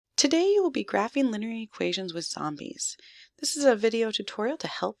Today you will be graphing linear equations with zombies. This is a video tutorial to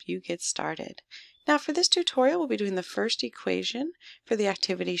help you get started. Now for this tutorial we'll be doing the first equation for the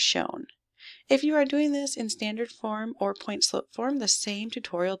activity shown. If you are doing this in standard form or point slope form, the same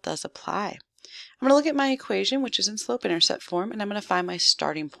tutorial does apply. I'm going to look at my equation, which is in slope-intercept form, and I'm going to find my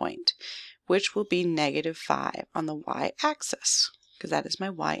starting point, which will be -5 on the y-axis, because that is my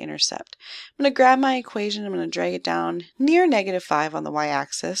y-intercept. I'm going to grab my equation, I'm going to drag it down near -5 on the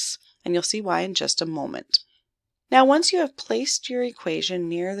y-axis, and you'll see why in just a moment. Now once you have placed your equation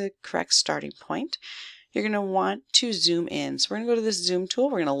near the correct starting point, you're going to want to zoom in. So we're going to go to this zoom tool,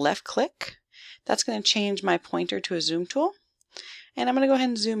 we're going to left click. That's going to change my pointer to a zoom tool. And I'm going to go ahead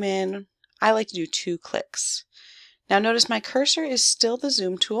and zoom in. I like to do 2 clicks. Now notice my cursor is still the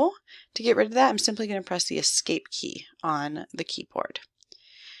zoom tool. To get rid of that, I'm simply going to press the escape key on the keyboard.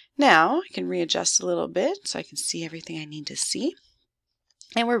 Now I can readjust a little bit so I can see everything I need to see.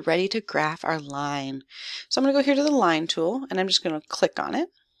 And we're ready to graph our line. So I'm going to go here to the line tool and I'm just going to click on it.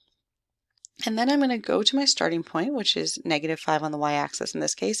 And then I'm going to go to my starting point, which is -5 on the y-axis in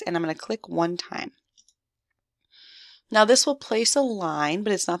this case, and I'm going to click 1 time. Now this will place a line,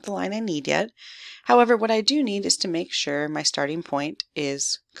 but it's not the line I need yet. However, what I do need is to make sure my starting point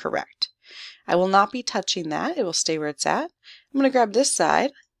is correct. I will not be touching that. It will stay where it's at. I'm going to grab this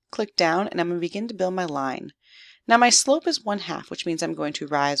side, click down, and I'm going to begin to build my line. Now my slope is 1/2, which means I'm going to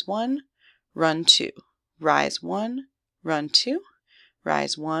rise 1, run 2, rise 1, run 2,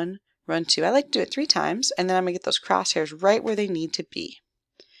 rise 1, run 2. I like to do it 3 times, and then I'm going to get those crosshairs right where they need to be.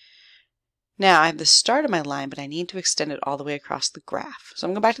 Now I have the start of my line, but I need to extend it all the way across the graph. So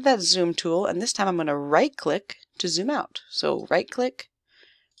I'm going back to that zoom tool, and this time I'm going to right click to zoom out. So right click.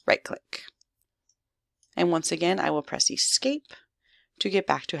 And once again I will press escape to get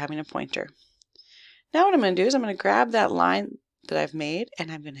back to having a pointer. Now what I'm going to do is I'm going to grab that line that I've made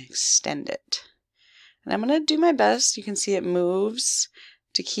and I'm going to extend it. And I'm going to do my best. You can see it moves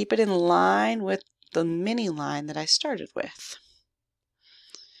to keep it in line with the mini line that I started with.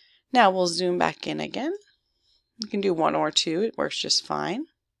 Now we'll zoom back in again. You can do 1 or 2, it works just fine.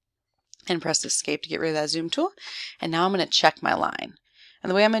 And press escape to get rid of that zoom tool. And now I'm going to check my line. And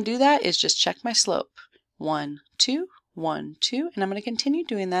the way I'm going to do that is just check my slope. 1, 2, 1, 2, and I'm going to continue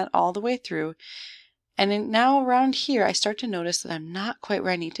doing that all the way through. And then now around here I start to notice that I'm not quite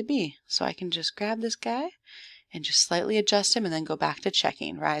where I need to be. So I can just grab this guy and just slightly adjust him and then go back to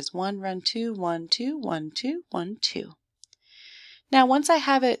checking. Rise 1, run 2, 1, 2, 1, 2, 1, 2. Now once I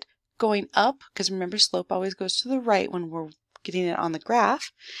have it going up, because remember slope always goes to the right when we're getting it on the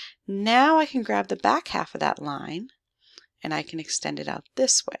graph, now I can grab the back half of that line and I can extend it out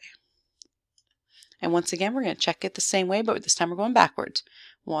this way. And once again we're going to check it the same way, but this time we're going backwards.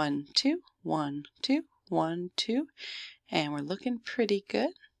 1, 2, 1, 2, 1, 2, and we're looking pretty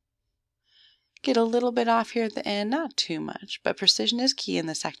good. Get a little bit off here at the end, not too much, but precision is key in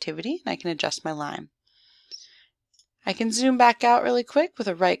this activity, and I can adjust my line. I can zoom back out really quick with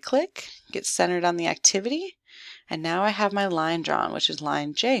a right click, get centered on the activity, and now I have my line drawn, which is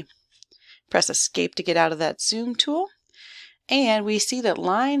line J. Press escape to get out of that zoom tool, and we see that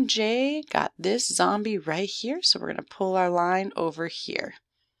line J got this zombie right here, so we're going to pull our line over here.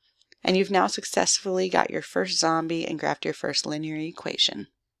 And you've now successfully got your first zombie and graphed your first linear equation.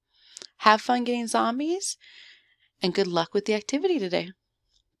 Have fun getting zombies, and good luck with the activity today.